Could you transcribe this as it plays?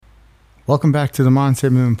Welcome back to the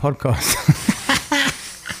Mindset Movement Podcast.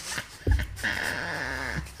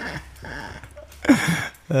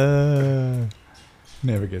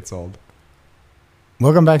 Never gets old.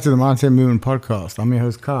 Welcome back to the Mindset Movement Podcast. I'm your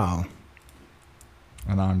host, Kyle.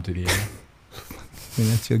 And I'm Didier.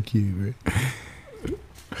 That's your cue, bro.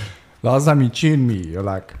 Last time you tuned me, you're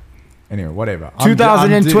like, anyway, whatever.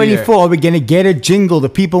 2024, we're going to get a jingle. The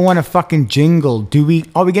people want a fucking jingle.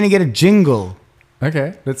 Are we going to get a jingle?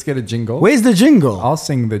 Okay, let's get a jingle. Where's the jingle? I'll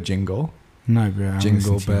sing the jingle. No, bro.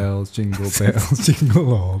 Jingle bells,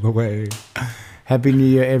 jingle all the way. Happy New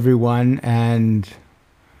Year, everyone. And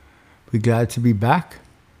we're glad to be back.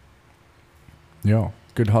 Yeah,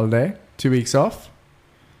 good holiday. 2 weeks off.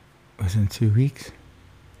 Was it 2 weeks?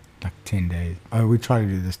 Like 10 days. Oh, we tried to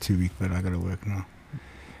do this 2 weeks, but I got to work now.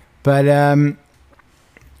 But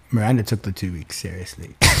Miranda took the 2 weeks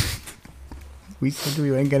seriously. We said we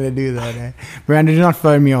weren't going to do that. Eh? Miranda, do not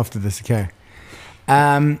phone me after this, okay?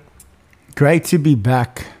 Great to be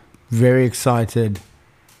back. Very excited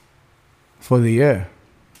for the year.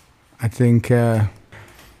 I think, I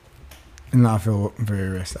feel very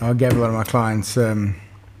rested. I gave a lot of my clients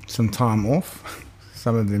some time off.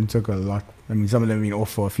 Some of them took a lot. I mean, some of them have been off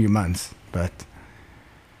for a few months, but...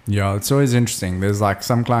 Yeah, it's always interesting. There's like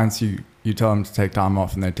some clients you tell them to take time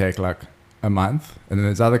off and they take like a month. And then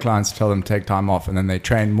there's other clients who tell them to take time off and then they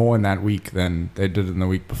train more in that week than they did in the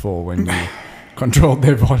week before when you controlled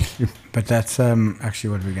their volume. But that's actually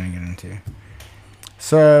what we're going to get into.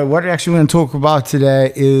 So what we actually want to talk about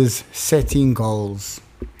today is setting goals.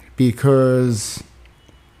 Because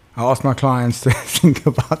I asked my clients to think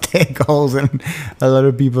about their goals and a lot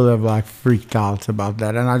of people have like freaked out about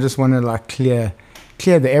that. And I just want to like clear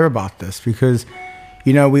the air about this because,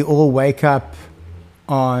 you know, we all wake up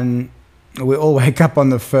on the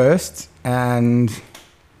 1st and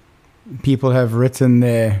people have written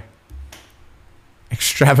their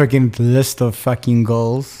extravagant list of fucking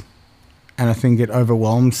goals. And I think it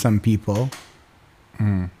overwhelms some people.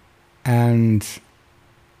 And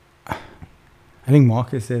I think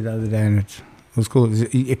Marcus said the other day, and it was cool.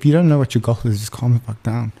 If you don't know what your goal is, just calm the fuck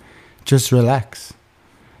down. Just relax.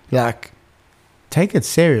 Like, take it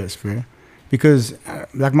serious, bro. Because,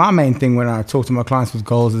 like, my main thing when I talk to my clients with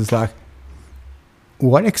goals is like,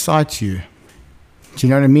 what excites you? Do you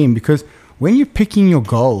know what I mean? Because when you're picking your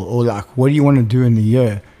goal or like, what do you want to do in the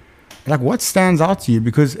year? Like, what stands out to you?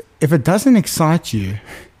 Because if it doesn't excite you,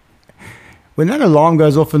 when that alarm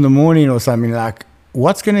goes off in the morning or something, like,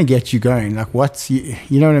 what's going to get you going? Like,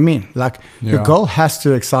 you know what I mean? Like, your goal has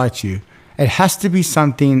to excite you. It has to be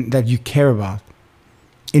something that you care about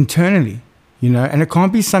internally, you know? And it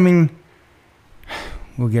can't be something,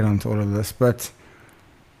 we'll get onto all of this, but,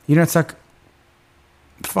 you know, it's like,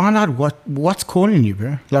 find out what's calling you,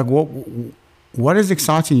 bro. Like, what is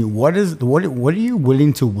exciting you? What are you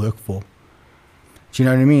willing to work for? Do you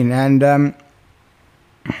know what I mean? And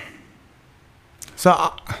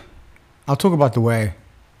so I'll talk about the way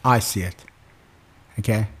I see it.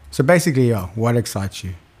 Okay? So basically, what excites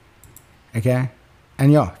you? Okay?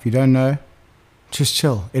 And if you don't know, just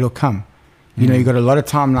chill. It'll come. You know, you got a lot of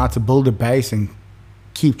time now to build a base and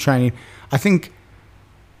keep training. I think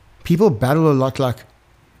people battle a lot, like,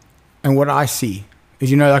 and what I see is,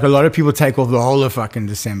 you know, like a lot of people take off the whole of fucking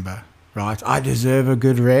December, right? I deserve a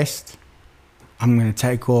good rest. I'm going to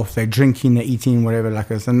take off. They're drinking, they're eating, whatever like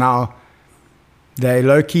this. And now they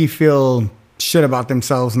low-key feel shit about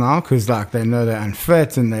themselves now because, like, they know they're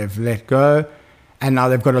unfit and they've let go. And now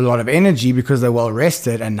they've got a lot of energy because they're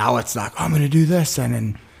well-rested. And now it's like, I'm going to do this. And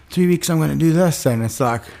in 3 weeks, I'm going to do this. And it's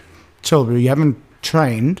like, chill, bro. You haven't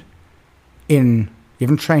trained in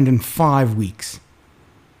 5 weeks.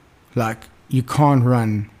 Like, you can't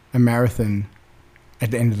run a marathon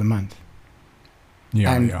at the end of the month.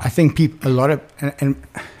 I think people, a lot of, and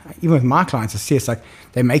even with my clients, I see it's like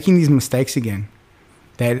they're making these mistakes again.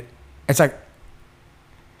 It's like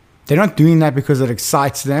they're not doing that because it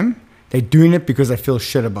excites them. They're doing it because they feel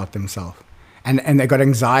shit about themselves. And they got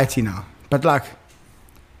anxiety now. But like,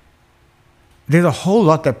 there's a whole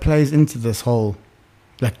lot that plays into this whole,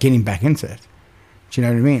 like, getting back into it. Do you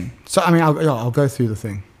know what I mean? So, I mean, I'll go through the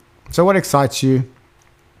thing. So what excites you?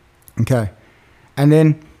 Okay. And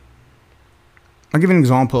then I'll give you an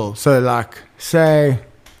example. So like, say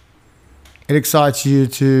it excites you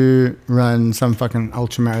to run some fucking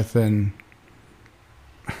ultra marathon.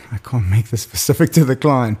 I can't make this specific to the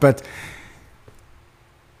client, but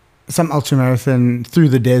some ultra marathon through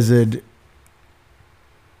the desert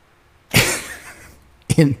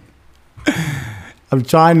I'm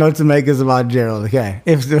trying not to make this about Gerald, okay?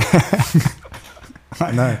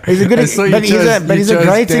 No. He's a good, I saw you but he's a chose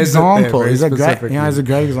great desert example. there, He's a great, specifically. he's a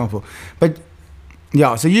great example. But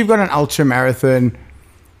yeah, so you've got an ultra marathon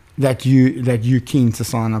that you're keen to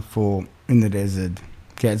sign up for in the desert.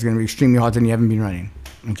 Okay, it's going to be extremely hot and you haven't been running.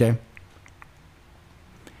 Okay.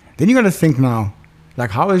 Then you got to think now,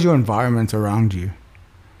 like, how is your environment around you?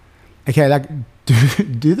 Okay, like,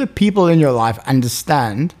 do the people in your life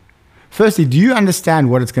understand? Firstly, do you understand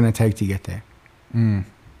what it's going to take to get there?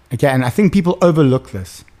 Okay, and I think people overlook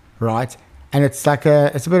this, right? And it's like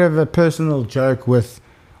it's a bit of a personal joke with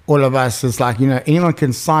all of us. It's like, anyone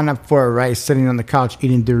can sign up for a race sitting on the couch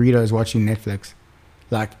eating Doritos watching Netflix,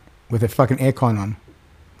 like with a fucking aircon on.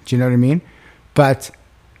 Do you know what I mean? But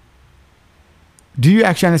do you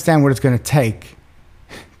actually understand what it's going to take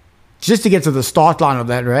just to get to the start line of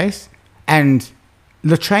that race, and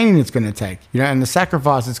the training it's going to take, and the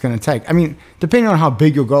sacrifice it's going to take? I mean, depending on how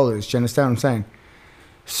big your goal is, do you understand what I'm saying?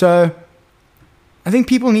 So I think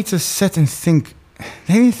people need to sit and think.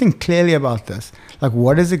 They need to think clearly about this. Like,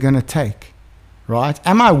 what is it going to take, right?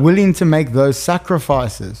 Am I willing to make those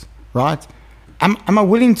sacrifices, right? Am I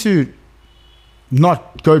willing to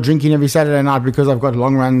not go drinking every Saturday night because I've got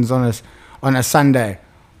long runs on a Sunday,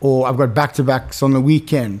 or I've got back-to-backs on the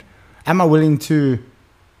weekend? Am I willing to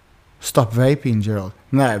stop vaping, Gerald?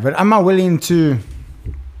 No, but am I willing to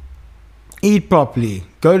eat properly,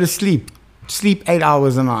 go to sleep 8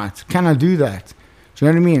 hours a night? Can I do that? Do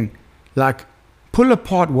you know what I mean? Like, pull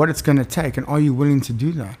apart what it's going to take, and are you willing to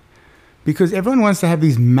do that? Because everyone wants to have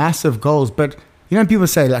these massive goals, but people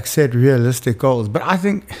say, like, set realistic goals. But I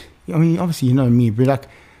think, obviously me, but like,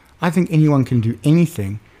 I think anyone can do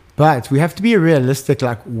anything. But we have to be realistic,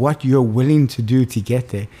 like what you're willing to do to get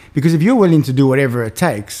there. Because if you're willing to do whatever it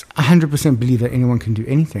takes, 100% believe that anyone can do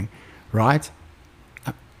anything, right?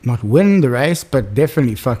 Not win the race, but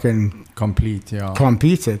definitely fucking compete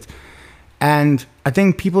it. And I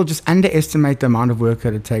think people just underestimate the amount of work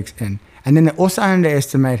that it takes in. And then they also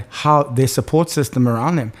underestimate how their support system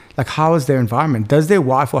around them, like how is their environment? Does their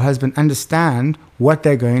wife or husband understand what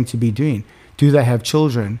they're going to be doing? Do they have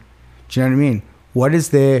children? Do you know what I mean? What's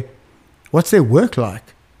their work like?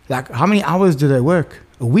 Like, how many hours do they work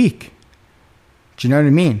a week? Do you know what I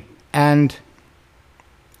mean? And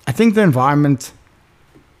I think the environment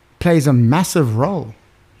plays a massive role,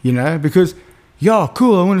 because,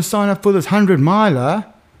 cool, I want to sign up for this 100-miler,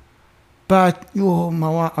 but my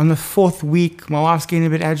wife, on the 4th week, my wife's getting a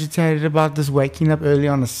bit agitated about this waking up early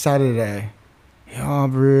on a Saturday. Yeah,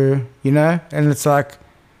 bro, and it's like,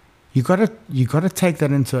 you gotta take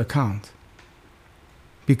that into account.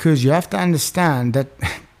 Because you have to understand that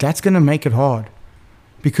that's going to make it hard.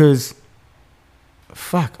 Because,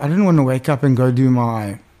 I didn't want to wake up and go do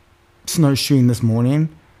my snowshoeing this morning.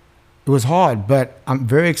 It was hard, but I'm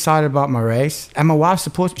very excited about my race. And my wife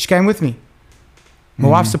supports me. She came with me. My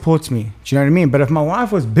wife supports me. Do you know what I mean? But if my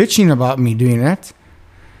wife was bitching about me doing it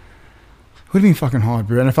would have been fucking hard,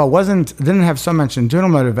 bro. And if I didn't have so much internal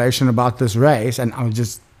motivation about this race, and I was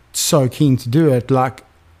just so keen to do it, like,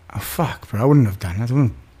 oh, fuck, bro, I wouldn't have done that. I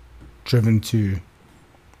wouldn't have driven to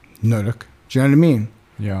Nuremberg. Do you know what I mean?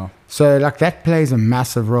 Yeah. So, like, that plays a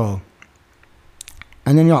massive role.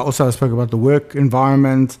 And then, also I spoke about the work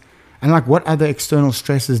environment and, like, what other external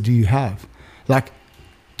stresses do you have? Like,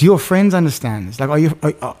 do your friends understand this? Like,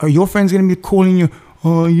 are your friends going to be calling you,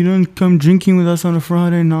 oh, you don't come drinking with us on a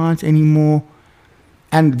Friday night anymore?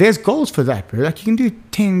 And there's goals for that, bro. Like, you can do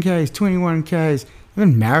 10Ks, 21Ks,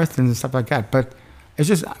 even marathons and stuff like that. But it's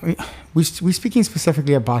just, we're speaking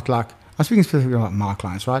specifically about, like, I'm speaking specifically about my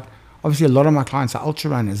clients, right? Obviously, a lot of my clients are ultra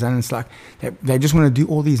runners, and it's like they just want to do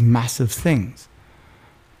all these massive things.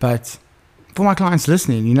 But for my clients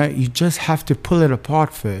listening, you just have to pull it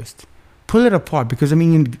apart first. Pull it apart, because,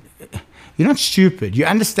 you're not stupid. You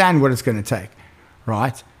understand what it's going to take,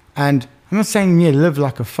 right? And I'm not saying live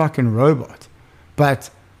like a fucking robot, but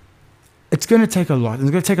it's going to take a lot. It's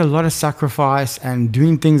going to take a lot of sacrifice and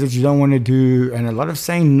doing things that you don't want to do, and a lot of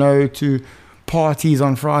saying no to parties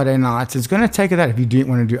on Friday nights. It's going to take that if you do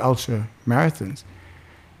want to do ultra marathons,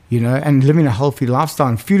 and living a healthy lifestyle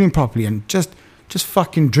and fueling properly, and just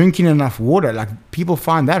fucking drinking enough water. Like, people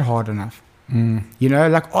find that hard enough.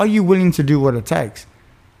 Like, are you willing to do what it takes?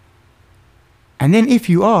 And then if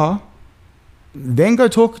you are, then go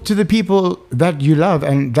talk to the people that you love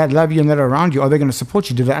and that love you and that are around you. Are they going to support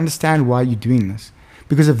you? Do they understand why you're doing this?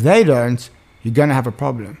 Because if they don't, you're going to have a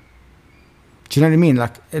problem. Do you know what I mean?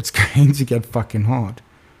 Like, it's going to get fucking hard.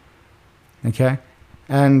 Okay?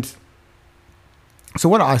 And so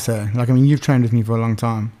what do I say? Like, you've trained with me for a long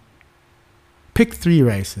time. Pick 3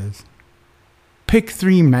 races. Pick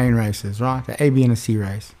 3 main races, right? A, B, and a C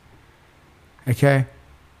race. Okay?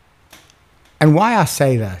 And why I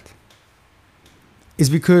say that is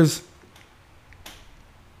because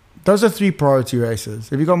those are 3 priority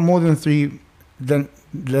races. If you've got more than 3, then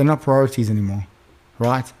they're not priorities anymore,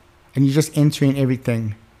 right? And you're just entering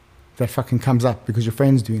everything that fucking comes up because your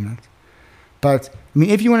friend's doing it. But, I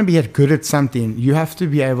mean, if you want to be good at something, you have to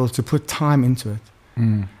be able to put time into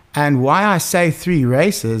it. And why I say 3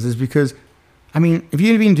 races is because, I mean, if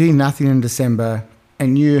you've been doing nothing in December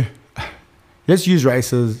and let's use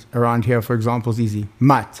races around here, for example, it's easy.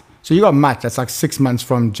 Mutt. So you got Mutt, that's like 6 months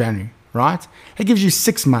from January, right? It gives you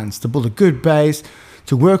 6 months to build a good base,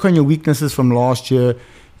 to work on your weaknesses from last year.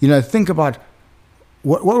 You know, think about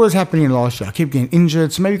what was happening last year. I kept getting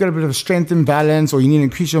injured, so maybe you got a bit of a strength imbalance, or you need to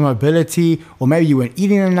increase your mobility, or maybe you weren't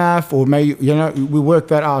eating enough, or maybe, you know, we work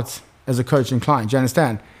that out as a coach and client. Do you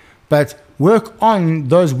understand? But work on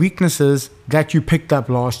those weaknesses that you picked up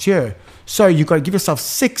last year. So you got to give yourself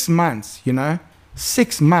 6 months, you know,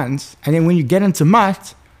 6 months, and then when you get into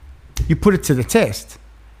Mutt, you put it to the test.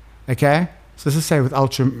 Okay? So let's say with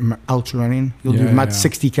ultra running, you'll do Mutt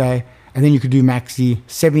 60K, and then you could do maxi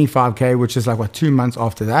 75K, which is like 2 months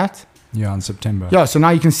after that. Yeah, in September. Yeah, so now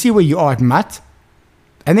you can see where you are at Mutt,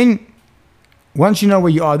 and then once you know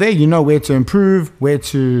where you are there, you know where to improve, where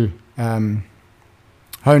to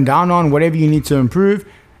hone down on, whatever you need to improve,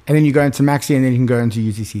 and then you go into maxi, and then you can go into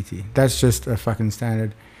UTCT. That's just a fucking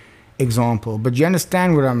standard example. But you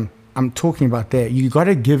understand what I'm talking about there. You got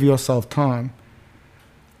to give yourself time.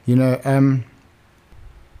 You know,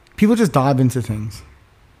 people just dive into things.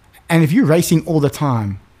 And if you're racing all the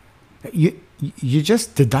time, you're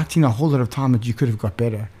just deducting a whole lot of time that you could have got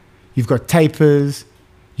better. You've got tapers.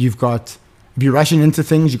 If you're rushing into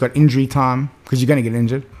things, you've got injury time because you're going to get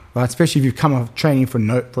injured, right? Especially if you've come off training for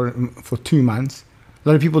 2 months. A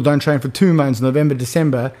lot of people don't train for 2 months, November,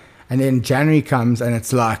 December, and then January comes and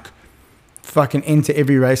it's like fucking enter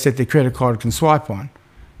every race that their credit card can swipe on,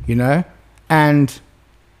 you know? And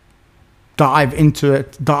dive into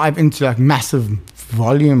like massive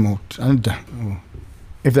volume or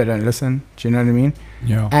if they don't listen, do you know what I mean?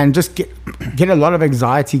 Yeah. And just get a lot of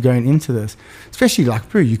anxiety going into this, especially like,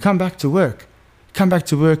 bro, you come back to work,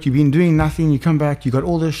 you've been doing nothing, you come back, you got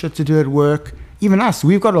all this shit to do at work. Even us,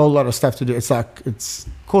 we've got a whole lot of stuff to do. It's like, it's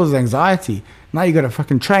causes anxiety. Now you got to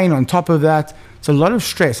fucking train on top of that. It's a lot of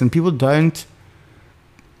stress, and people don't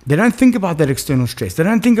think about that external stress. They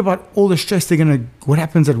don't think about all the stress what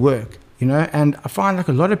happens at work, you know? And I find like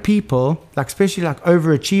a lot of people, like especially like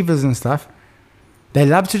overachievers and stuff, they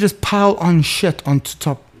love to just pile on shit on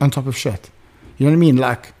top of shit. You know what I mean?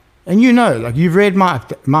 Like, and you know, like you've read my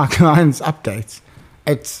clients' updates.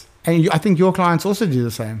 I think your clients also do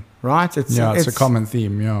the same, right? It's a common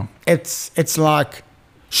theme, yeah. It's like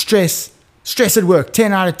stress at work,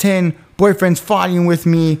 10 out of 10, boyfriend's fighting with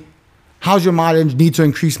me, how's your mileage, need to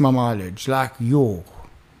increase my mileage. Like,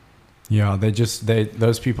 Yeah,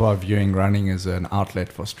 those people are viewing running as an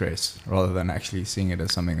outlet for stress rather than actually seeing it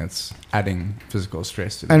as something that's adding physical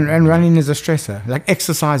stress to them. And running is a stressor. Like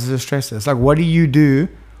exercise is a stressor. It's like, what do you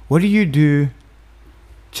do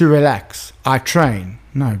to relax? I train.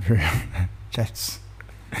 No, bro. That's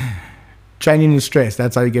training is stress.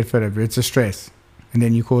 That's how you get fitter, bro. It's a stress. And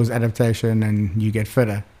then you cause adaptation and you get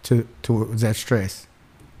fitter towards that stress.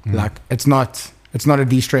 Like it's not a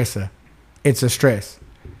de-stressor. It's a stress.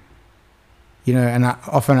 You know, and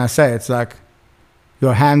often I say it's like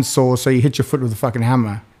your hand's sore, so you hit your foot with a fucking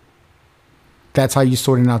hammer. That's how you're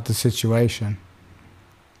sorting out the situation.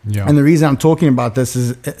 Yeah. And the reason I'm talking about this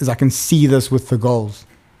is I can see this with the goals.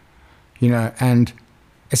 You know, and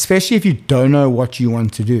especially if you don't know what you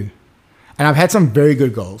want to do. And I've had some very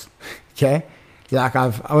good goals, okay? Like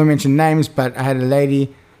I won't mention names, but I had a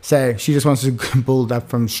lady say she just wants to build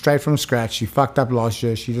up straight from scratch. She fucked up last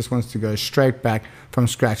year. She just wants to go straight back from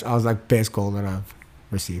scratch. I was like, best goal that I've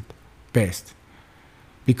received. Best.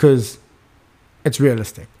 Because it's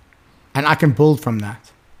realistic. And I can build from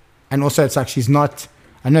that. And also it's like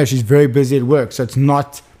I know she's very busy at work, so it's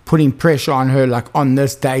not putting pressure on her like on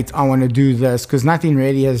this date I want to do this, because nothing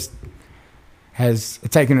really has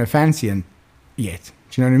taken her fancy yet.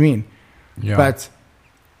 Do you know what I mean? Yeah. But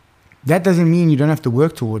that doesn't mean you don't have to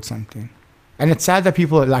work towards something. And it's sad that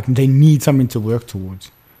people are like, they need something to work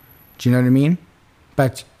towards. Do you know what I mean?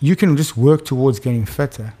 But you can just work towards getting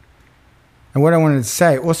fitter. And what I wanted to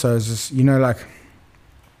say also is just, you know, like,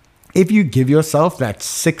 if you give yourself that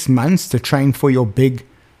 6 months to train for your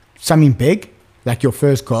something big, like your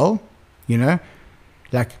first goal, you know,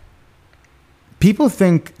 like people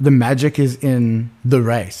think the magic is in the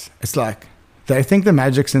race. It's like, they think the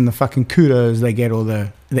magic's in the fucking kudos they get, or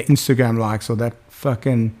the Instagram likes, or that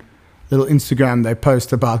fucking little Instagram they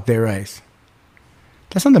post about their race.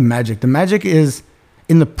 That's not the magic. The magic is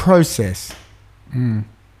in the process. Mm.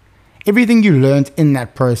 Everything you learned in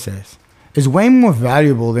that process is way more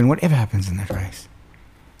valuable than whatever happens in that race.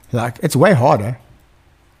 Like, it's way harder.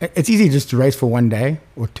 It's easy just to race for 1 day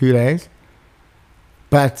or 2 days.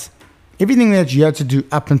 But everything that you had to do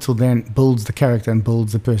up until then builds the character and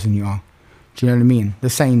builds the person you are. Do you know what I mean? The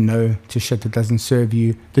saying no to shit that doesn't serve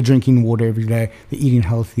you, the drinking water every day, the eating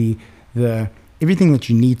healthy, the everything that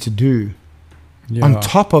you need to do on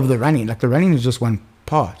top of the running. Like, the running is just one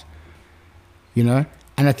part, you know?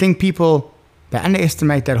 And I think people, they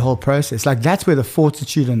underestimate that whole process. Like, that's where the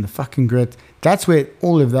fortitude and the fucking grit, that's where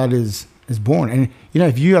all of that is born. And, you know,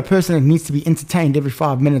 if you're a person that needs to be entertained every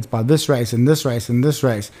 5 minutes by this race and this race and this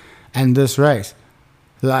race and this race,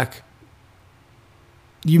 like,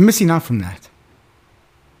 you're missing out from that.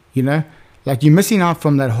 You know? Like, you're missing out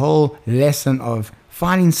from that whole lesson of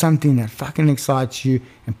finding something that fucking excites you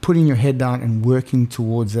and putting your head down and working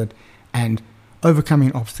towards it and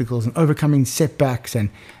overcoming obstacles and overcoming setbacks and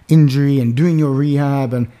injury and doing your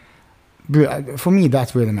rehab. And for me,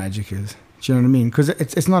 that's where the magic is. Do you know what I mean? Because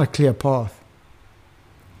it's not a clear path,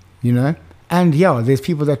 you know? And yeah, there's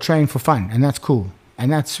people that train for fun, and that's cool,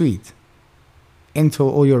 and that's sweet. Enter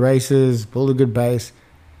all your races, build a good base,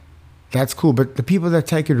 that's cool. But the people that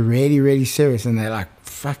take it really, really serious and they're like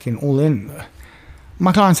fucking all in.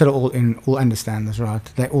 My clients that are all in all understand this, right?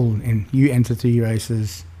 They're all in. You enter 3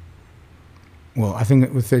 races. Well, I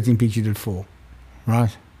think with 13 peaks you did 4,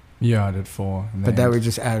 right? Yeah, I did 4. But that we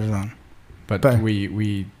just added on. But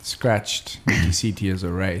we scratched UTCT as a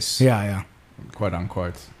race. Yeah. Quote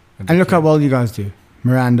unquote. And look how well you guys do.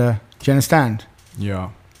 Miranda, do you understand? Yeah.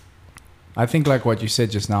 I think like what you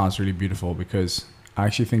said just now is really beautiful, because I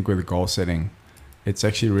actually think with goal setting, it's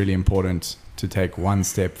actually really important to take one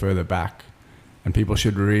step further back. And people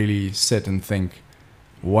should really sit and think,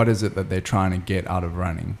 what is it that they're trying to get out of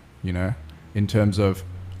running, you know, in terms of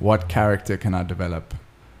what character can I develop?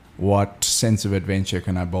 What sense of adventure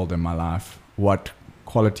can I build in my life? What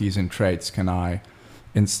qualities and traits can I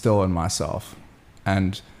instill in myself?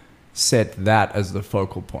 And set that as the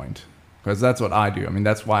focal point. Because that's what I do. I mean,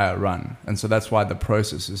 that's why I run. And so that's why the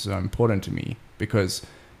process is so important to me. Because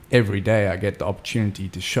every day I get the opportunity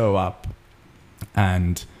to show up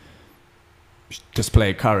and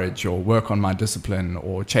display courage or work on my discipline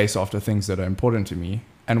or chase after things that are important to me.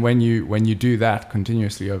 And when you do that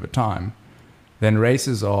continuously over time, then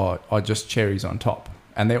races are just cherries on top.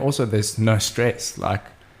 And there's no stress. Like,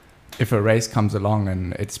 if a race comes along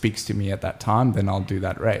and it speaks to me at that time, then I'll do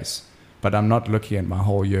that race. But I'm not looking at my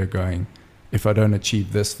whole year going, if I don't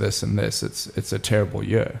achieve this, this, and this, it's a terrible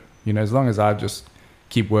year. You know, as long as I just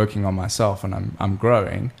keep working on myself and I'm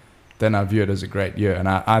growing, then I view it as a great year. And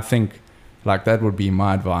I think like that would be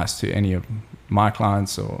my advice to any of my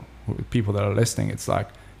clients or people that are listening. It's like,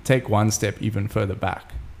 take one step even further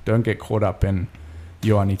back. Don't get caught up in,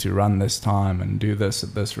 I need to run this time and do this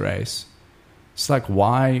at this race. It's like,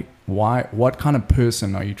 why, what kind of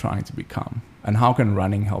person are you trying to become? And how can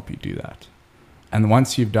running help you do that? And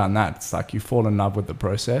once you've done that, it's like you fall in love with the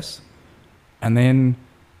process. And then,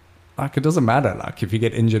 like, it doesn't matter. Like, if you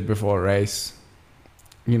get injured before a race,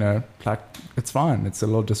 you know, like, it's fine. It's a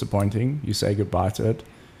little disappointing. You say goodbye to it.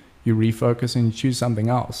 You refocus and you choose something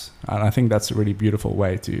else. And I think that's a really beautiful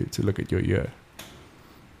way to look at your year.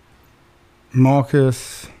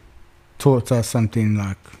 Marcus taught us something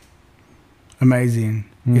like amazing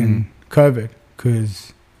in COVID,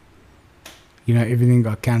 because, you know, everything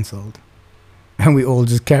got cancelled and we all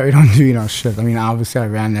just carried on doing our shit. I mean, obviously I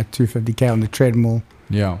ran that 250k on the treadmill.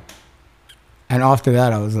 Yeah. And after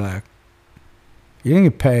that I was like, you didn't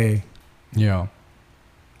get paid. Yeah.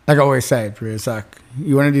 Like I always say, bro, it's like,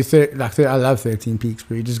 you want to do I love 13 peaks,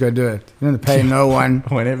 bro. You just go do it. You don't have to pay no one.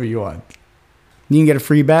 Whenever you want. You can get a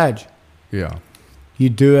free badge. Yeah. You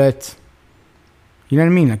do it. You know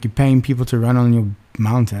what I mean? Like, you're paying people to run on your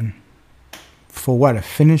mountain. For what? A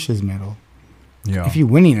finisher's medal. Yeah. If you're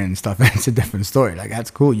winning and stuff, that's a different story. Like, that's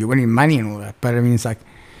cool. You're winning money and all that. But I mean, it's like,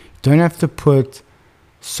 you don't have to put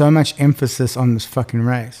so much emphasis on this fucking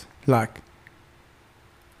race. Like,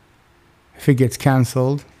 if it gets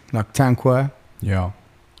cancelled, like Tanqua. Yeah.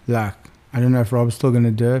 Like, I don't know if Rob's still going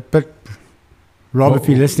to do it, but Rob, if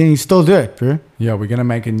you're listening, you still do it, bro. Yeah, we're going to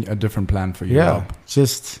make a different plan for you, Rob.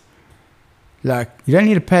 Just, like, you don't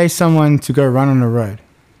need to pay someone to go run on the road.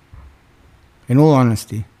 In all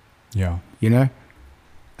honesty. Yeah. You know?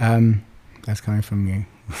 That's coming from you.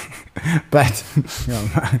 But,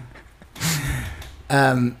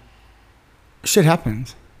 shit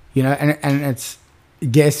happens. You know, and it's,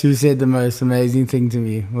 guess who said the most amazing thing to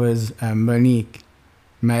me was Monique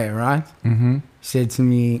May, right? Mm-hmm. Said to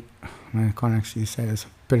me, I can't actually say this,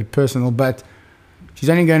 pretty personal, but she's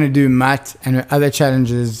only going to do mat and her other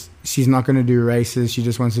challenges, she's not going to do races. She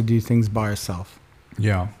just wants to do things by herself.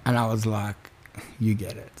 Yeah. And I was like, you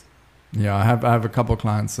get it. Yeah, I have a couple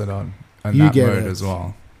clients that are in You that get mode it. as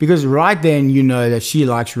well. Because right then, you know that she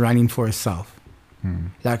likes running for herself.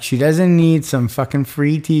 Like, she doesn't need some fucking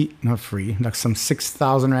like some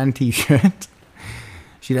 6,000 Rand t-shirt.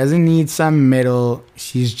 She doesn't need some medal.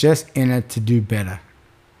 She's just in it to do better.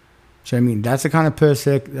 So, I mean, that's the kind of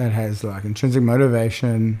person that has, like, intrinsic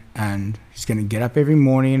motivation, and she's going to get up every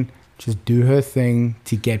morning, just do her thing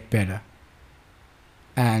to get better.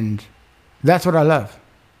 And that's what I love.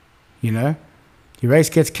 You know? Your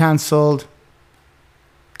race gets cancelled.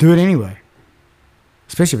 Do it anyway.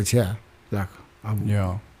 Especially if it's here. Like,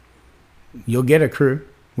 Yeah. you'll get a crew.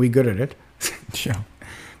 We're good at it. Yeah.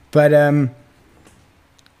 But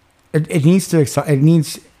it needs to excite. It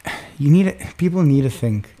needs. You need it. People need to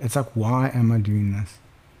think. It's like, why am I doing this?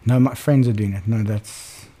 No, my friends are doing it. No,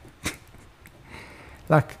 that's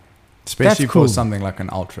like. Especially That's cool. for something like an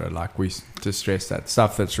ultra, like to stress that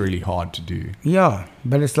stuff that's really hard to do. Yeah,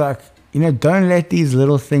 but it's like, don't let these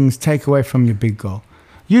little things take away from your big goal.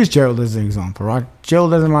 Use Gerald as an example, right? Gerald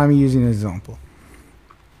doesn't mind me using an example.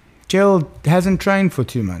 Gerald hasn't trained for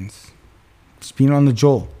 2 months. It's been on the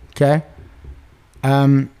jaw, okay?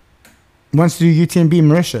 Wants to do UTMB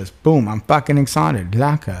Mauritius. Boom, I'm fucking excited.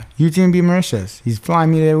 Laka. UTMB Mauritius. He's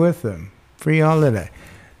flying me there with him. Free holiday.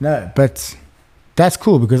 No, but that's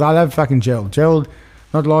cool because I love fucking Gerald. Gerald,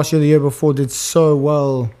 not last year, the year before, did so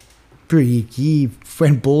well. He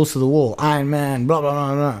went balls to the wall. Iron Man, blah, blah,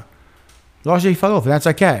 blah, blah. Last year he fell off, and that's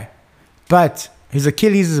okay. But his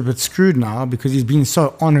Achilles is a bit screwed now because he's been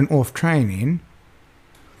so on and off training.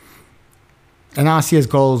 And now I see his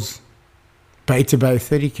goals bay to bay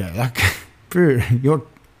 30K. Like, bro,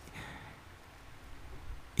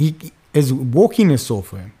 his walking is sore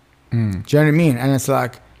for him. Do you know what I mean? And it's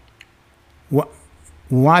like,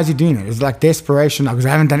 why is he doing it? It's like desperation, because I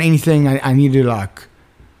haven't done anything. I need to, like,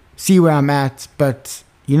 see where I'm at. But,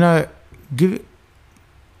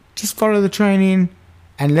 just follow the training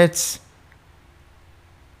and let's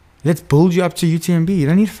build you up to UTMB. You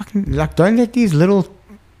don't need to fucking, like, don't let these little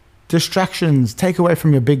distractions take away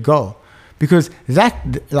from your big goal. Because that,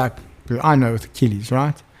 like, I know with Achilles,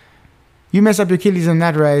 right? You mess up your Achilles in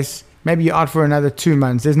that race, maybe you're out for another 2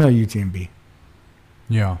 months. There's no UTMB.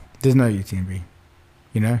 Yeah. There's no UTMB.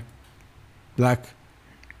 Like,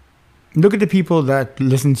 look at the people that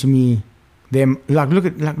listen to me. Look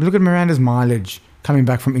at Miranda's mileage coming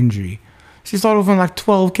back from injury. She started off on like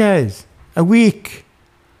 12Ks a week.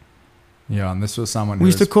 Yeah, and this was someone We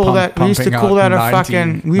used to call that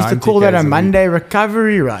a Monday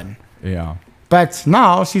recovery run. Yeah. But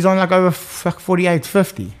now she's on like over 48,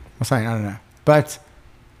 50 or something, I don't know.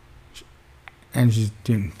 And she's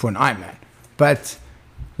doing for an Ironman. But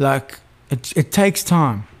like, it takes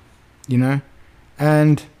time,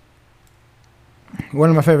 And one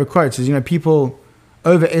of my favorite quotes is, people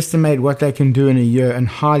overestimate what they can do in a year and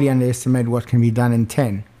highly underestimate what can be done in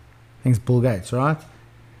 10. I think it's Bill Gates, right?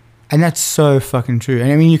 And that's so fucking true.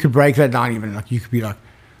 And I mean, you could break that down even. Like, you could be like,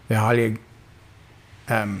 they highly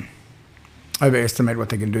overestimate what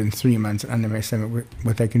they can do in 3 months and underestimate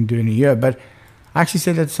what they can do in a year. But I actually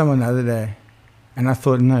said that to someone the other day. And I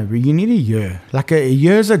thought, no, you need a year. Like, a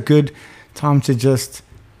year's a good time to just...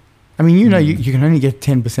 I mean, you can only get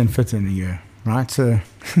 10% fit in a year, right? So...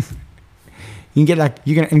 you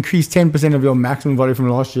can increase 10% of your maximum volume from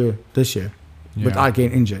last year, this year, without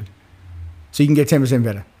getting injured. So you can get 10%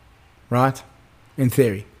 better, right? In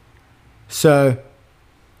theory. So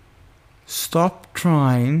stop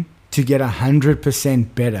trying to get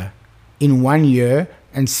 100% better in 1 year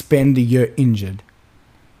and spend the year injured.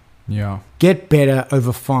 Yeah. Get better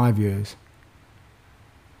over 5 years.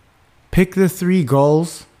 Pick the 3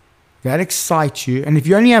 goals that excite you. And if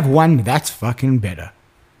you only have one, that's fucking better.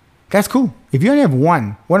 That's cool. If you only have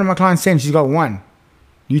one of my clients saying she's got one,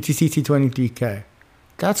 UTCT 23K.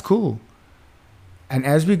 That's cool. And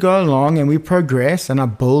as we go along and we progress and I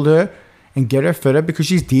build her and get her fitter, because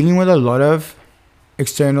she's dealing with a lot of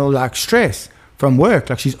external, like, stress from work.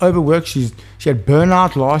 Like, she's overworked. She had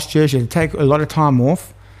burnout last year. She had to take a lot of time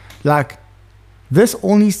off. Like, this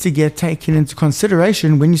all needs to get taken into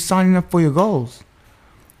consideration when you're signing up for your goals.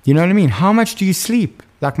 You know what I mean? How much do you sleep?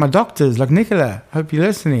 Like my doctors, like Nicola, hope you're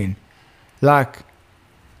listening. Like,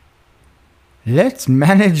 let's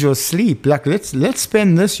manage your sleep. Like, let's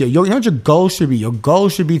spend this year. You know what your goal should be? Your goal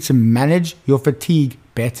should be to manage your fatigue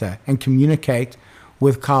better and communicate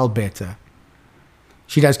with Kyle better.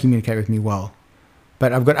 She does communicate with me well.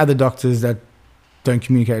 But I've got other doctors that don't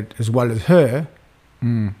communicate as well as her.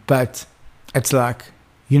 But it's like,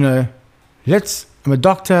 you know, I'm a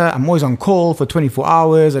doctor. I'm always on call for 24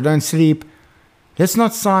 hours. I don't sleep. Let's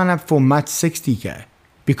not sign up for much 60K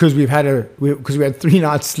because we had 3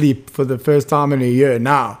 nights sleep for the first time in a year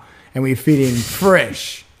now, and we're feeling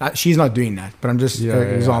fresh. She's not doing that, but I'm just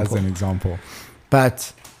as an example.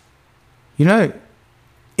 But, you know,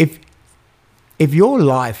 if your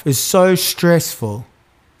life is so stressful,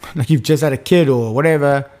 like you've just had a kid or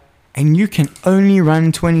whatever, and you can only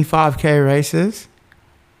run 25K races,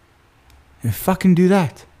 then fucking do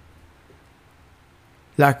that.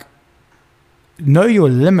 Like, know your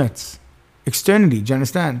limits externally, do you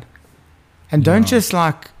understand? And don't just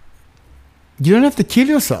like, you don't have to kill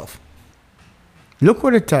yourself. Look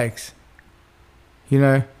what it takes. You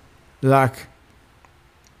know, like,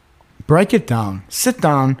 break it down. Sit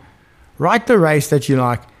down, write the race that you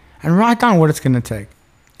like, and write down what it's going to take.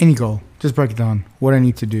 Any goal, just break it down. What I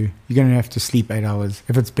need to do. You're going to have to sleep 8 hours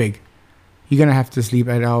if it's big. You're going to have to sleep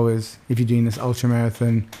 8 hours if you're doing this ultra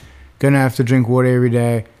marathon. Going to have to drink water every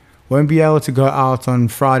day. Won't be able to go out on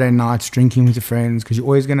Friday nights drinking with your friends because you're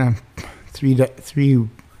always going to have 3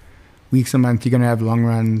 weeks a month. You're going to have long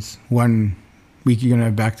runs. 1 week you're going to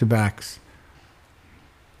have back-to-backs.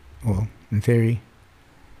 Well, in theory.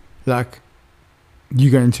 Like,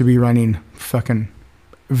 you're going to be running fucking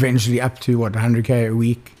eventually up to 100K a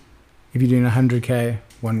week if you're doing 100K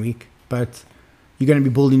 1 week. But you're going to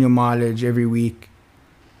be building your mileage every week.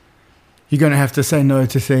 You're going to have to say no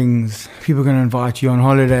to things. People are going to invite you on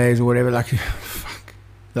holidays or whatever. Like, fuck.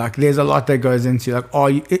 Like, there's a lot that goes into, like, are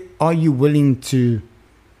you willing to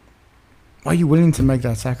make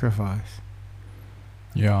that sacrifice?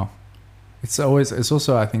 Yeah. It's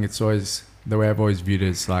also, I think it's always, the way I've always viewed it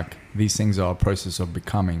is like, these things are a process of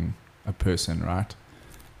becoming a person, right?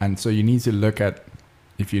 And so you need to look at,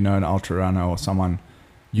 if you know an ultra runner or someone,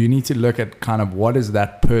 you need to look at kind of what is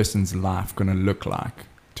that person's life going to look like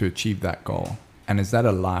to achieve that goal. And is that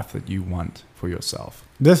a life that you want for yourself?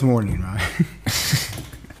 This morning, right?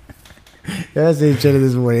 That's the Jenna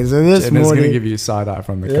this morning. So this Jenna's morning, going to give you side eye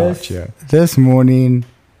from the couch here. This morning,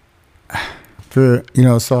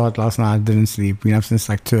 saw it last night. Didn't sleep. Been up since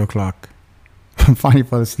like 2 o'clock. Finally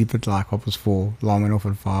fell asleep at like 4:30. Alarm went off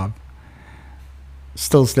at 5.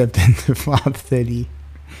 Still slept into 5:30.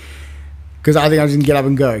 Because I think I was going to get up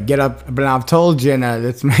and go. Get up. But I've told Jenna,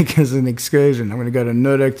 let's make us an excursion. I'm going to go to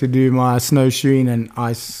Nuremberg to do my snowshoeing and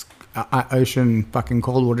ocean fucking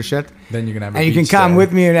cold water shit. Then you're going to have a and beach you can come day.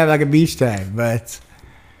 with me and have like a beach day. But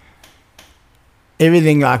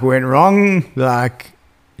everything like went wrong. Like,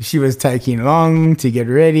 she was taking long to get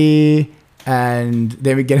ready. And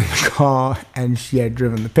then we get in the car and she had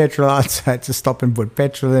driven the petrol out. So I had to stop and put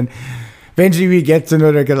petrol in. Eventually we get to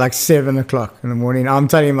Nuremberg at like 7 o'clock in the morning. I'm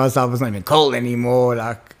telling myself it's not even cold anymore.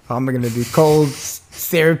 Like, I'm going to do cold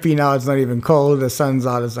therapy now. It's not even cold. The sun's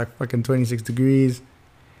out. It's like fucking 26 degrees.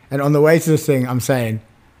 And on the way to this thing, I'm saying,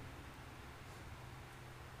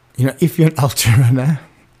 you know, if you're an ultra runner,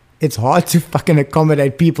 it's hard to fucking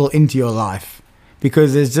accommodate people into your life.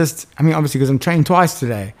 Because there's just, I mean, obviously because I'm trained twice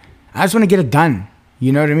today. I just want to get it done.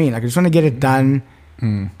 You know what I mean? Like, I just want to get it done.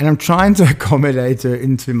 And I'm trying to accommodate her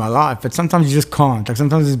into my life, but sometimes you just can't. Like,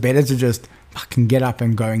 sometimes it's better to just fucking get up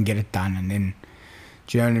and go and get it done, and then,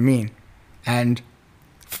 do you know what I mean? And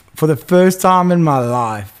for the first time in my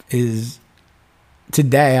life is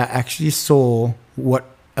today, I actually saw what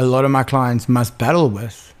a lot of my clients must battle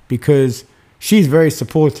with, because she's very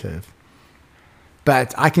supportive,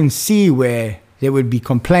 but I can see where they would be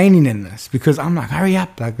complaining in this, because I'm like, hurry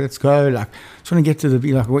up, like, let's go, like, I just want to get to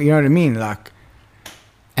the, like, you know what I mean? Like,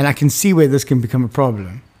 and I can see where this can become a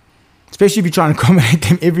problem, especially if you're trying to accommodate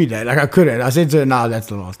them every day. Like, I couldn't. I said to her, no, that's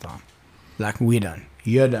the last time. Like, we're done.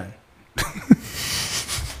 You're done.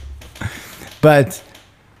 But,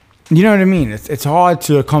 you know what I mean? It's hard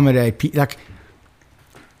to accommodate people. Like,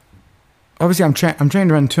 obviously, I'm trained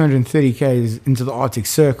to run 230 Ks into the Arctic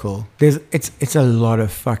Circle. It's a lot of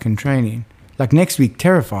fucking training. Like, next week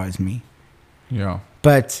terrifies me. Yeah.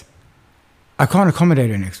 But I can't accommodate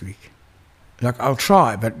her next week. Like, I'll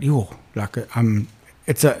try, but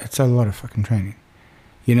it's a lot of fucking training,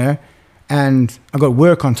 you know? And I got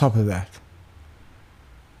work on top of that.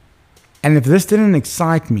 And if this didn't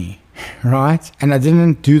excite me, right? And I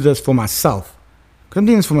didn't do this for myself, because I'm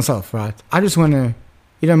doing this for myself, right? I just want to,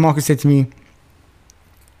 you know, Marcus said to me,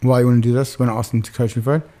 why you want to do this? When I asked him to coach me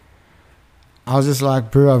for it, I was just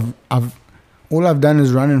like, bro, all I've done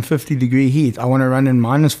is run in 50-degree heat. I want to run in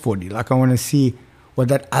minus 40. Like, I want to see what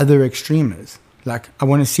that other extreme is. Like, I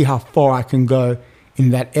want to see how far I can go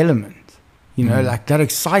in that element. You know, like, that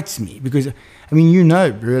excites me, because, I mean, you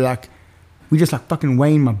know, bro, like, We just like fucking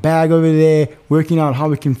weighing my bag over there, working out how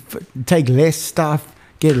we can take less stuff,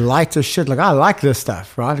 get lighter shit. Like, I like this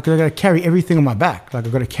stuff, right? Because I got to carry everything on my back. Like, I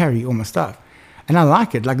got to carry all my stuff. And I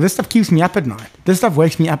like it. Like, this stuff keeps me up at night. This stuff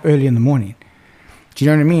wakes me up early in the morning. Do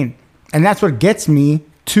you know what I mean? And that's what gets me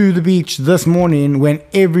to the beach this morning when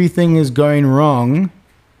everything is going wrong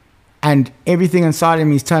and everything inside of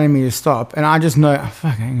me is telling me to stop. And I just know, oh,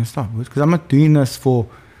 fuck, I ain't gonna stop. Because I'm not doing this for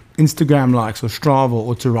Instagram likes or Strava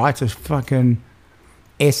or to write a fucking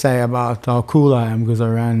essay about how cool I am because I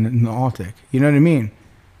ran in the Arctic. You know what I mean?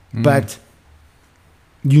 But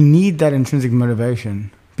you need that intrinsic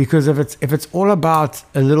motivation, because if it's all about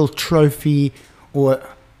a little trophy or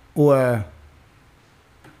and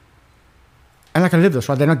like I live this,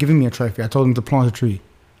 right? They're not giving me a trophy. I told them to plant a tree.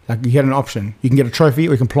 Like, you get an option. You can get a trophy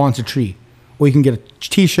or you can plant a tree. Or you can get a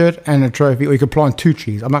t-shirt and a trophy, or you can plant 2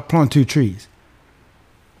 trees. I'm like, plant 2 trees.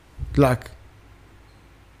 Like,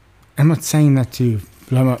 I'm not saying that to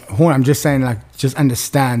blow my horn. I'm just saying, like, just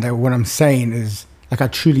understand that what I'm saying is, like, I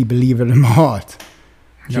truly believe it in my heart.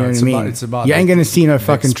 Do you know what I mean? It's about you ain't going to see no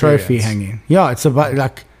fucking trophy hanging. Yeah, it's about,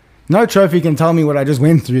 like, no trophy can tell me what I just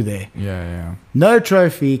went through there. Yeah. No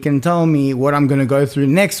trophy can tell me what I'm going to go through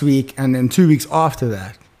next week and then 2 weeks after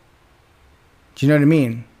that. Do you know what I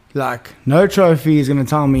mean? Like, no trophy is going to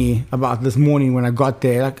tell me about this morning when I got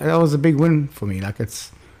there. Like, that was a big win for me. Like,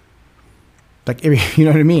 it's, like, you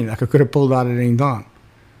know what I mean? Like, I could have pulled out at any time.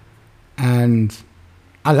 And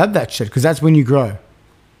I love that shit, because that's when you grow.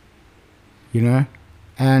 You know?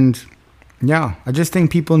 And yeah, I just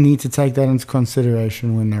think people need to take that into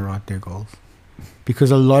consideration when they write their goals. Because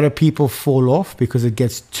a lot of people fall off because it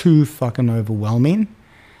gets too fucking overwhelming.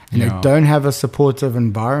 And they don't have a supportive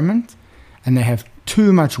environment. And they have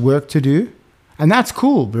too much work to do. And that's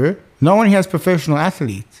cool, bro. No one has professional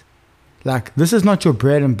athletes. Like, this is not your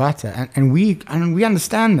bread and butter. And we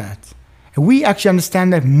understand that. And we actually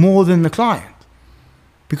understand that more than the client.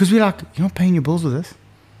 Because we're like, you're not paying your bills with this.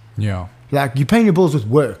 Yeah. Like, you're paying your bills with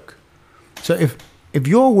work. So if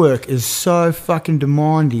your work is so fucking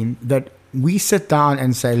demanding that we sit down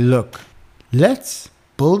and say, look, let's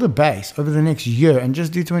build a base over the next year and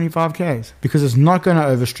just do 25Ks, because it's not going to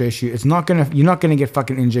overstress you. You're not going to get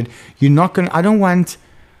fucking injured. I don't want,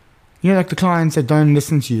 like the clients that don't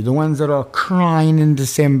listen to you, the ones that are crying in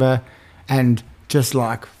December and just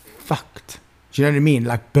like fucked. Do you know what I mean?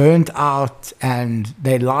 Like, burnt out, and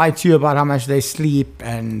they lie to you about how much they sleep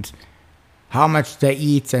and how much they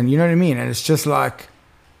eat, and you know what I mean? And it's just like,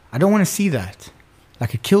 I don't want to see that.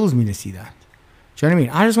 Like, it kills me to see that. Do you know what I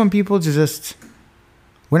mean? I just want people to just,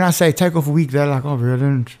 when I say take off a week, they're like, oh, bro, I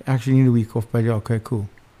don't actually need a week off, but yeah, okay, cool.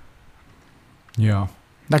 Yeah.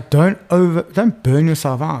 Like, don't burn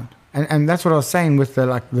yourself out. And that's what I was saying with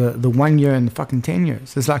the 1 year and the fucking 10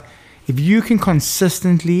 years. It's like, if you can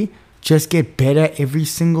consistently just get better every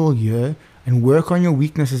single year and work on your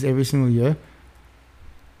weaknesses every single year,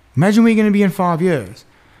 imagine where you're going to be in 5 years.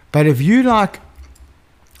 But if you like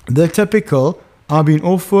the typical, I've been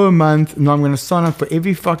off for a month, and I'm going to sign up for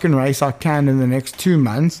every fucking race I can in the next 2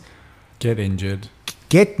 months. Get injured.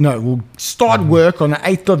 We'll start work on the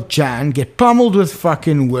 8th of Jan, get pummeled with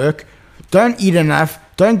fucking work, don't eat enough,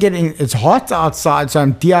 don't get in, it's hot outside, so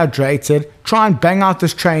I'm dehydrated, try and bang out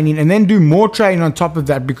this training, and then do more training on top of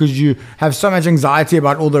that because you have so much anxiety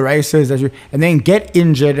about all the races, and then get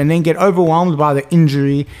injured, and then get overwhelmed by the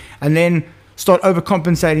injury, and then start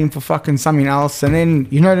overcompensating for fucking something else, and then,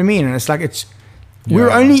 you know what I mean? And it's like,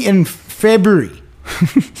 we're only in February.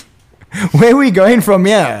 Where are we going from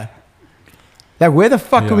here? Like, where the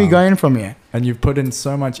fuck are we going from here? And you've put in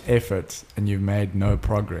so much effort and you've made no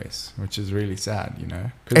progress, which is really sad, you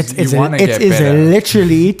know? Because you want to get better. It is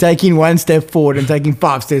literally taking 1 step forward and taking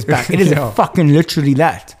 5 steps back. It is fucking literally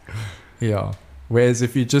that. Yeah. Whereas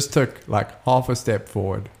if you just took like half a step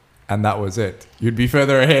forward and that was it, you'd be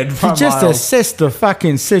further ahead by miles. Just assess the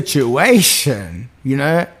fucking situation, you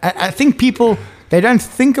know? I think people, they don't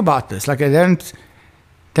think about this. Like, they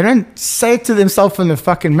don't say it to themselves in the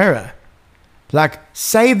fucking mirror. Like,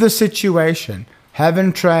 save the situation.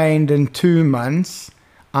 Haven't trained in 2 months.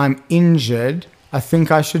 I'm injured. I think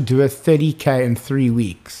I should do a 30K in 3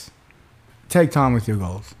 weeks. Take time with your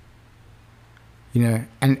goals. You know,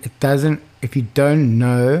 and it doesn't, if you don't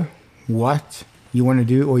know what you want to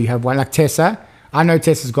do, or you have one, like Tessa. I know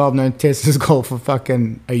Tessa's goal. I've known Tessa's goal for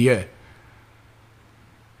fucking a year.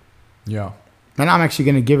 Yeah. And I'm actually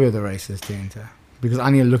going to give her the races to enter. Because I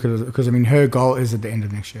need to look at it, because I mean, her goal is at the end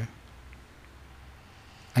of next year.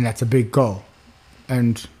 And that's a big goal.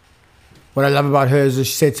 And what I love about her is that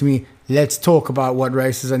she said to me, let's talk about what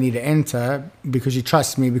races I need to enter, because she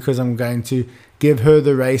trusts me, because I'm going to give her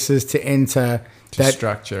the races to enter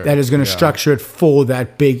that is going to structure it for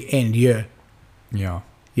that big end year. Yeah.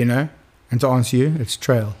 You know? And to answer you, it's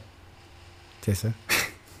trail, Tessa.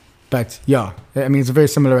 But yeah, I mean, it's a very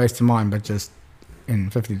similar race to mine, but just in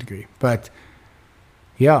 50 degree. But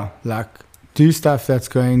yeah, like, do stuff that's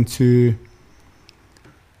going to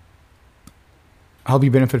help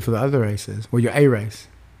you benefit for the other races, or your A race.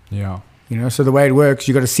 Yeah. You know, so the way it works,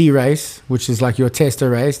 you got a C race, which is like your tester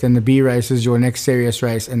race, then the B race is your next serious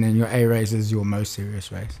race, and then your A race is your most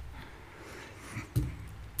serious race.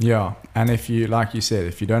 Yeah. And if you, like you said,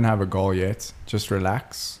 if you don't have a goal yet, just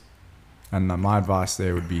relax. And my advice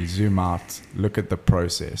there would be zoom out, look at the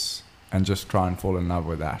process, and just try and fall in love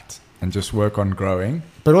with that, and just work on growing.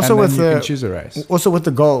 But also and with then you can choose a race. Also with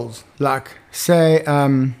the goals, like say,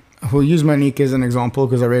 we'll use Monique as an example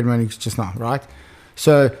because I read Monique's just now, right?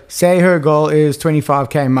 So say her goal is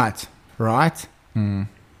 25k mutt, right? Mm.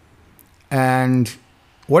 And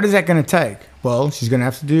what is that going to take? Well, she's going to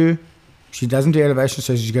have to do, she doesn't do elevation,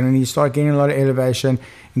 so she's going to need to start getting a lot of elevation,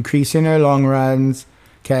 increasing her long runs,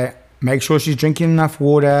 okay? Make sure she's drinking enough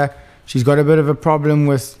water. She's got a bit of a problem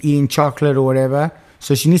with eating chocolate or whatever,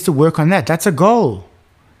 so she needs to work on that. That's a goal.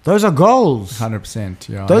 Those are goals. 100%,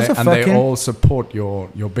 yeah. And they all support your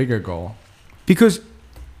bigger goal. Because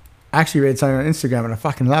I actually read something on Instagram and I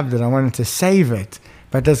fucking loved it. I wanted to save it.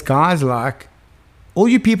 But this guy's like, all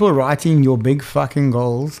you people writing your big fucking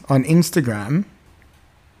goals on Instagram,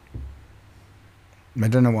 I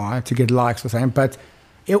don't know why, to get likes or something, but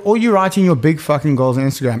all you writing your big fucking goals on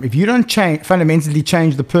Instagram, if you don't fundamentally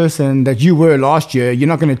change the person that you were last year, you're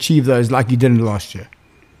not going to achieve those like you didn't last year.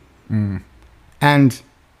 Mm. And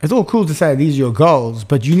it's all cool to say these are your goals,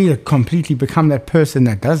 but you need to completely become that person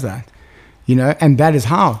that does that, you know? And that is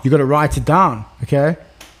how. You got to write it down, okay?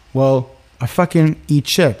 Well, I fucking eat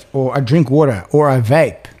shit, or I drink water, or I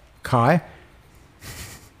vape, Kai.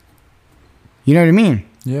 You know what I mean?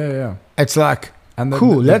 Yeah, yeah. It's like,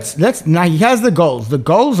 cool, let's, now here's the goals. The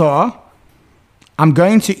goals are, I'm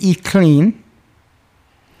going to eat clean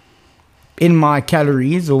in my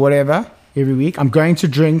calories or whatever every week. I'm going to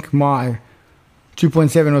drink my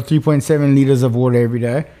 2.7 or 3.7 liters of water every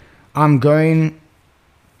day. I'm going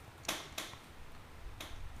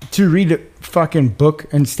to read a fucking book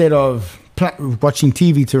instead of watching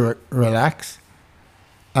TV to relax.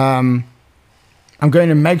 I'm going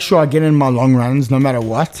to make sure I get in my long runs no matter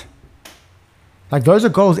what. Like, those are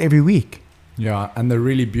goals every week. Yeah, and the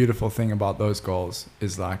really beautiful thing about those goals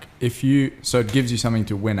is like, so it gives you something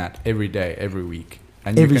to win at every day, every week.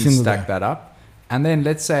 And you can stack that up. And then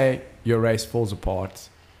let's say your race falls apart.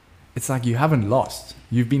 It's like you haven't lost.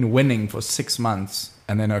 You've been winning for 6 months,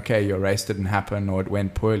 and then, okay, your race didn't happen or it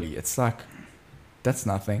went poorly. It's like, that's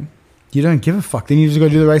nothing. You don't give a fuck. Then you just go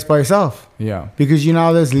do the race by yourself. Yeah. Because you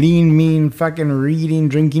know this lean, mean, fucking reading,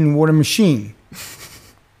 drinking water machine.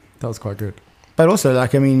 That was quite good. But also,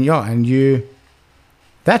 like, I mean, yeah, and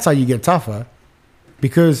that's how you get tougher.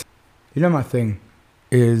 Because, you know, my thing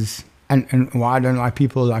is, and why I don't like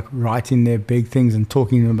people like writing their big things and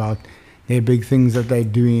talking about their big things that they're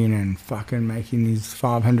doing and fucking making these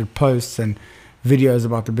 500 posts and videos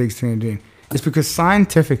about the big thing they're doing. It's because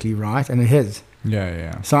scientifically, right, and it is.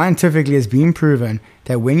 Yeah. Scientifically, it's been proven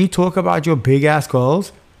that when you talk about your big ass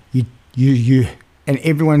goals, you and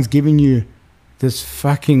everyone's giving you this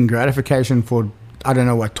fucking gratification for, I don't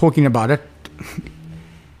know what, talking about it.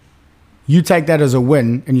 You take that as a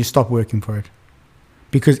win and you stop working for it.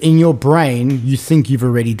 Because in your brain, you think you've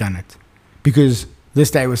already done it. Because this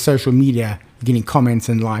day with social media, you're getting comments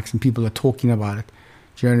and likes and people are talking about it.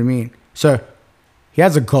 Do you know what I mean? So,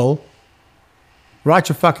 here's a goal. Write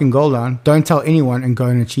your fucking goal down. Don't tell anyone and go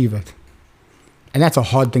and achieve it. And that's a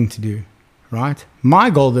hard thing to do, right? My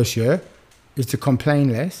goal this year is to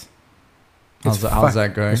complain less. How's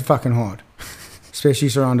that going? It's fucking hard. Especially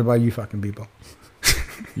surrounded by you fucking people.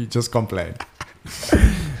 You just complain.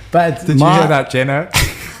 But did you hear that, Jenna?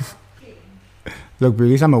 Look, at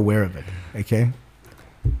least I'm aware of it, okay?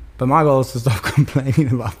 But my goal is to stop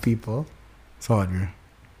complaining about people. It's hard, bro.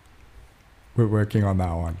 We're working on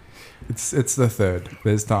that one. It's the third.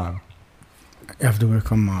 There's time. I have to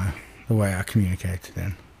work on the way I communicate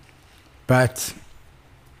then. But,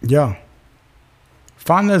 yeah.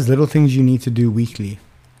 Find those little things you need to do weekly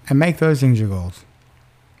and make those things your goals.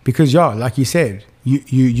 Because, yeah, like you said,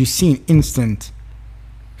 you see instant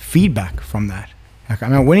feedback from that. Like,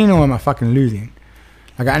 am I winning or am I fucking losing?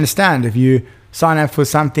 Like, I understand if you sign up for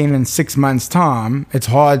something in 6 months' time, it's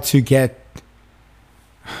hard to get,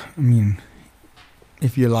 I mean,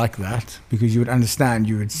 if you like that, because you would understand,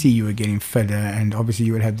 you would see you were getting fitter, and obviously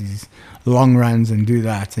you would have these long runs and do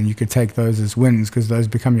that, and you could take those as wins because those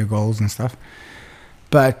become your goals and stuff.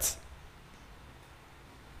 But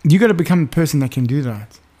you got to become the person that can do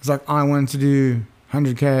that. It's like, I want to do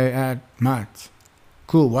 100K at Matt.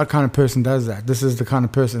 Cool. What kind of person does that? This is the kind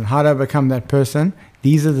of person. How do I become that person?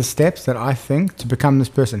 These are the steps that I think to become this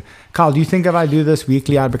person. Kyle, do you think if I do this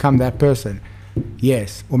weekly, I'd become that person?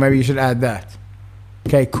 Yes. Or maybe you should add that.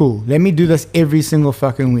 Okay, cool. Let me do this every single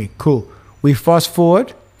fucking week. Cool. We fast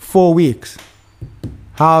forward 4 weeks.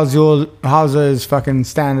 How's those fucking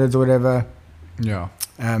standards or whatever? Yeah.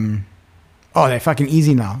 Oh, they're fucking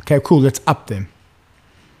easy now. Okay, cool. Let's up them.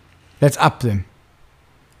 Let's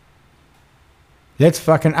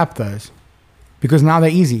fucking up those. Because now they're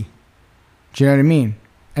easy. Do you know what I mean?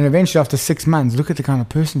 And eventually after 6 months, look at the kind of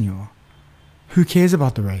person you are. Who cares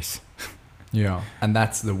about the race? Yeah. And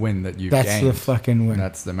that's the win that you've gained. That's the fucking win.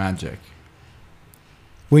 That's the magic.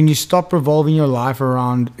 When you stop revolving your life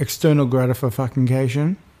around external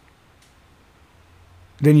gratification,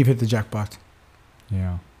 then you've hit the jackpot.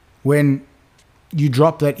 Yeah. When you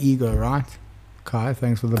drop that ego, right? Kai,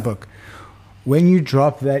 thanks for the book. When you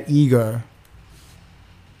drop that ego,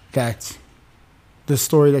 that's the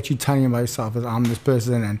story that you're telling about yourself is, I'm this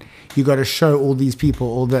person, and you got to show all these people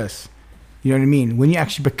all this. You know what I mean? When you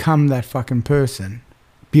actually become that fucking person,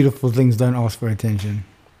 beautiful things don't ask for attention.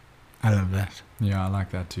 I love that. Yeah, I like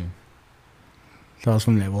that too. So I was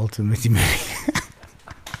from that Walter Mitty movie.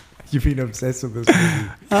 You've been obsessed with this movie.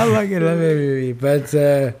 I like it, I love movie. But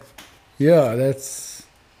yeah, that's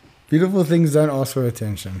beautiful things don't ask for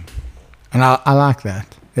attention. And I like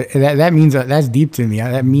that. That means, that's deep to me.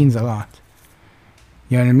 That means a lot.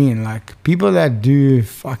 You know what I mean? Like, people that do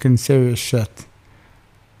fucking serious shit,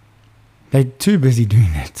 they're too busy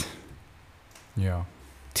doing it. Yeah.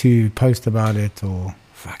 To post about it or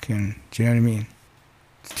fucking, do you know what I mean?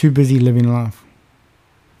 It's too busy living life.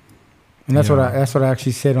 And that's what I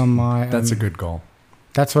actually said on my... that's a good goal.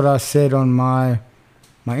 That's what I said on my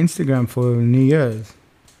Instagram for New Year's.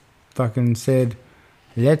 Fucking said,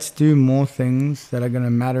 let's do more things that are going to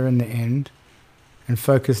matter in the end and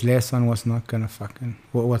focus less on what's not going to fucking...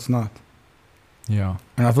 what's not. Yeah.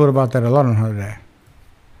 And I thought about that a lot on holiday.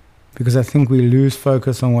 Because I think we lose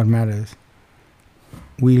focus on what matters.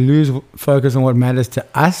 We lose focus on what matters to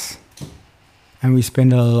us, and we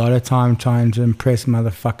spend a lot of time trying to impress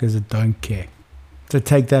motherfuckers that don't care. So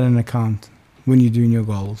take that into account when you're doing your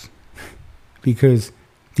goals. Because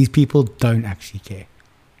these people don't actually care.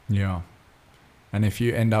 Yeah. And if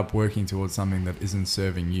you end up working towards something that isn't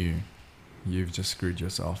serving you, you've just screwed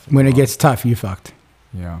yourself. When it gets tough, you're fucked.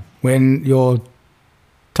 Yeah. When your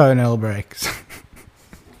toenail breaks.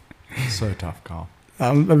 So tough, Carl.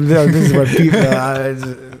 This is what people...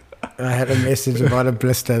 I had a message about a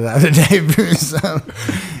blister the other day, Bruce.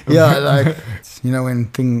 Yeah, like, you know, when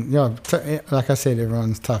things... Yeah, like I said,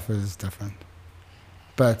 everyone's tough is different.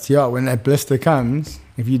 But, yeah, when that blister comes,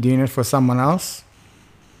 if you're doing it for someone else,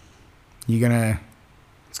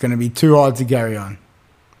 it's going to be too hard to carry on.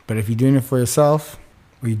 But if you're doing it for yourself,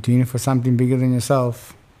 or you're doing it for something bigger than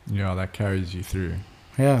yourself... Yeah, that carries you through.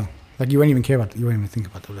 Yeah. Like, you won't even think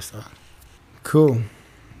about the blister. Cool.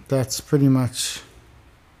 That's pretty much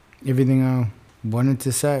everything I wanted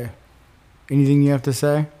to say. Anything you have to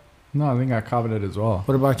say? No, I think I covered it as well.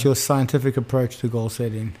 What about your scientific approach to goal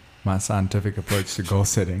setting? My scientific approach to goal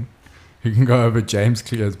setting. You can go over James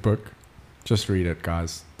Clear's book. Just read it,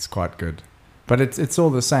 guys. It's quite good. But it's all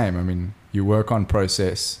the same. I mean, you work on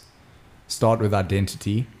process. Start with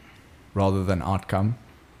identity rather than outcome.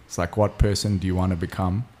 It's like, what person do you want to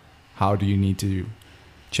become? How do you need to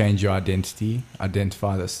change your identity?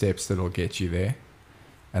 Identify the steps that will get you there.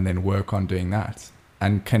 And then work on doing that.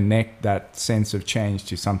 And connect that sense of change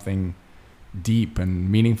to something deep and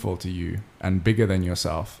meaningful to you and bigger than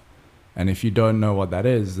yourself. And if you don't know what that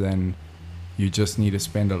is, then you just need to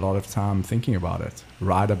spend a lot of time thinking about it.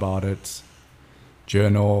 Write about it.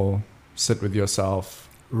 Journal. Sit with yourself.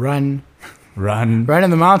 Run. Run in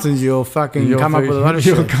the mountains, you'll come up with a lot of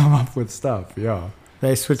shit. You'll come up with stuff, yeah.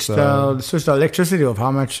 They switched the electricity off.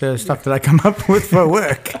 How much stuff did I come up with for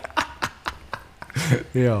work?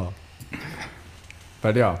 Yeah.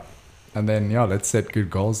 But yeah. And then, yeah, let's set good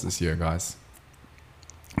goals this year, guys.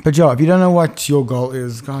 But yeah, if you don't know what your goal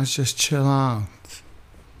is, guys, just chill out.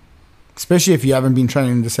 Especially if you haven't been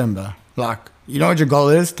training in December. Like, you know what your goal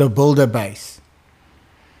is? To build a base.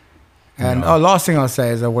 And last thing I'll say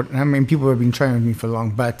is, people have been training with me for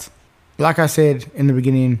long, but like I said in the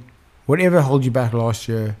beginning, whatever held you back last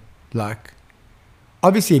year, like,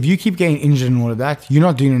 obviously if you keep getting injured and all of that, you're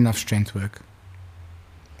not doing enough strength work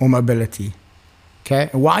or mobility. Okay?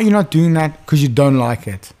 And why are you not doing that? Because you don't like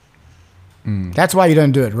it. That's why you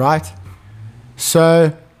don't do it, right?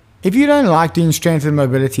 So if you don't like doing strength and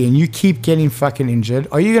mobility and you keep getting fucking injured,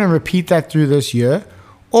 are you going to repeat that through this year?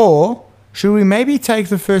 Or should we maybe take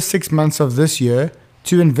the first 6 months of this year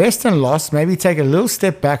to invest in loss, maybe take a little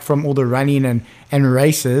step back from all the running and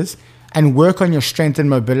races and work on your strength and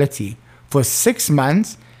mobility for 6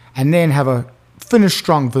 months, and then have a finish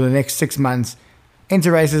strong for the next 6 months,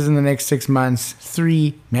 enter races in the next 6 months,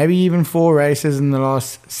 3, maybe even 4 races in the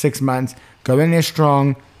last 6 months, go in there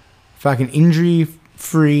strong, fucking injury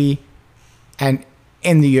free, and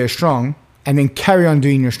end the year strong, and then carry on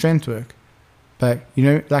doing your strength work. But, you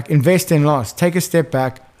know, like, invest in loss, take a step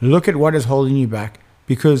back, look at what is holding you back,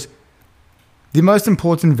 because the most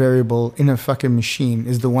important variable in a fucking machine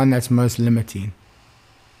is the one that's most limiting.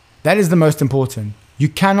 That is the most important. You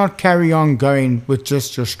cannot carry on going with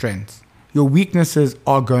just your strengths. Your weaknesses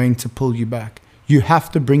are going to pull you back. You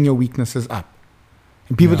have to bring your weaknesses up.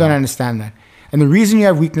 And people don't understand that. And the reason you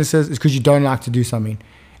have weaknesses is because you don't like to do something.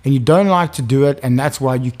 And you don't like to do it, and that's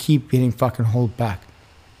why you keep getting fucking held back.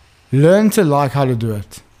 Learn to like how to do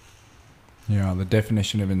it. Yeah, the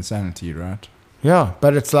definition of insanity, right? Yeah,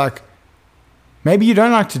 but it's like, maybe you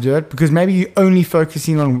don't like to do it because maybe you're only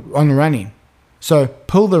focusing on running. So let's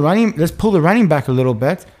pull the running back a little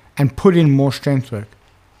bit and put in more strength work.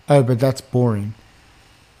 Oh, but that's boring.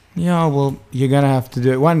 Yeah, well, you're going to have to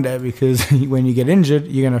do it one day, because when you get injured,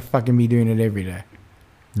 you're going to fucking be doing it every day.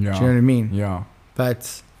 Yeah. Do you know what I mean? Yeah.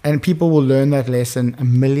 And people will learn that lesson a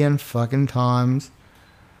million fucking times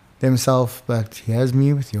themselves. But here's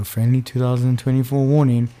me with your friendly 2024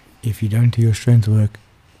 warning. If you don't do your strength work,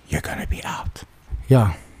 you're going to be out.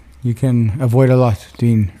 Yeah, you can avoid a lot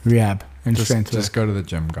doing rehab and strength work. Just go to the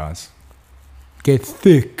gym, guys. Get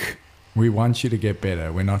thick. We want you to get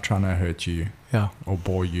better. We're not trying to hurt you. Yeah. Or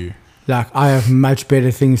bore you. Like, I have much better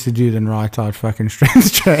things to do than write out fucking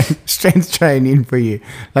strength training for you.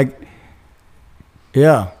 Like,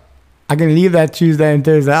 yeah. I can leave that Tuesday and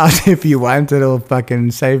Thursday out if you want. It'll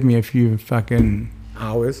fucking save me a few fucking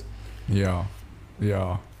hours. Yeah.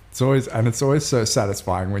 Yeah. It's always so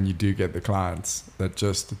satisfying when you do get the clients that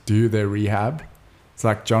just do their rehab. It's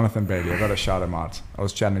like Jonathan Bailey. I got to shout him out. I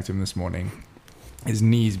was chatting to him this morning. His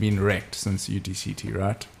knee's been wrecked since UTCT,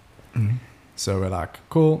 right? Mm-hmm. So we're like,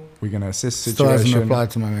 cool, we're going to assess the Still situation. hasn't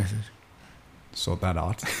replied to my message. Sort that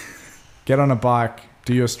out. Get on a bike,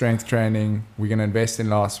 do your strength training. We're going to invest in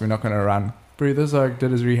loss. We're not going to run. Bro, this oak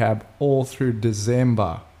did his rehab all through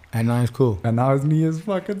December. And now he's cool. And now his knee is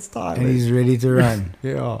fucking stylish. And he's ready to run.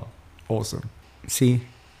 Yeah. Awesome. See,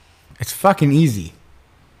 it's fucking easy.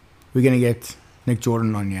 We're going to get Nick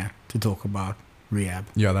Jordan on here to talk about rehab.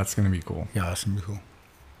 Yeah, that's going to be cool. Yeah, that's going to be cool.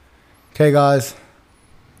 Okay, guys.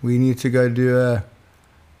 We need to go do a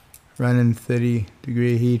run in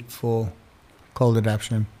 30-degree heat for cold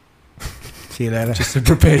adaptation. See you later. Just to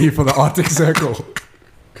prepare you for the Arctic Circle.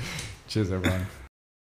 Cheers, everyone.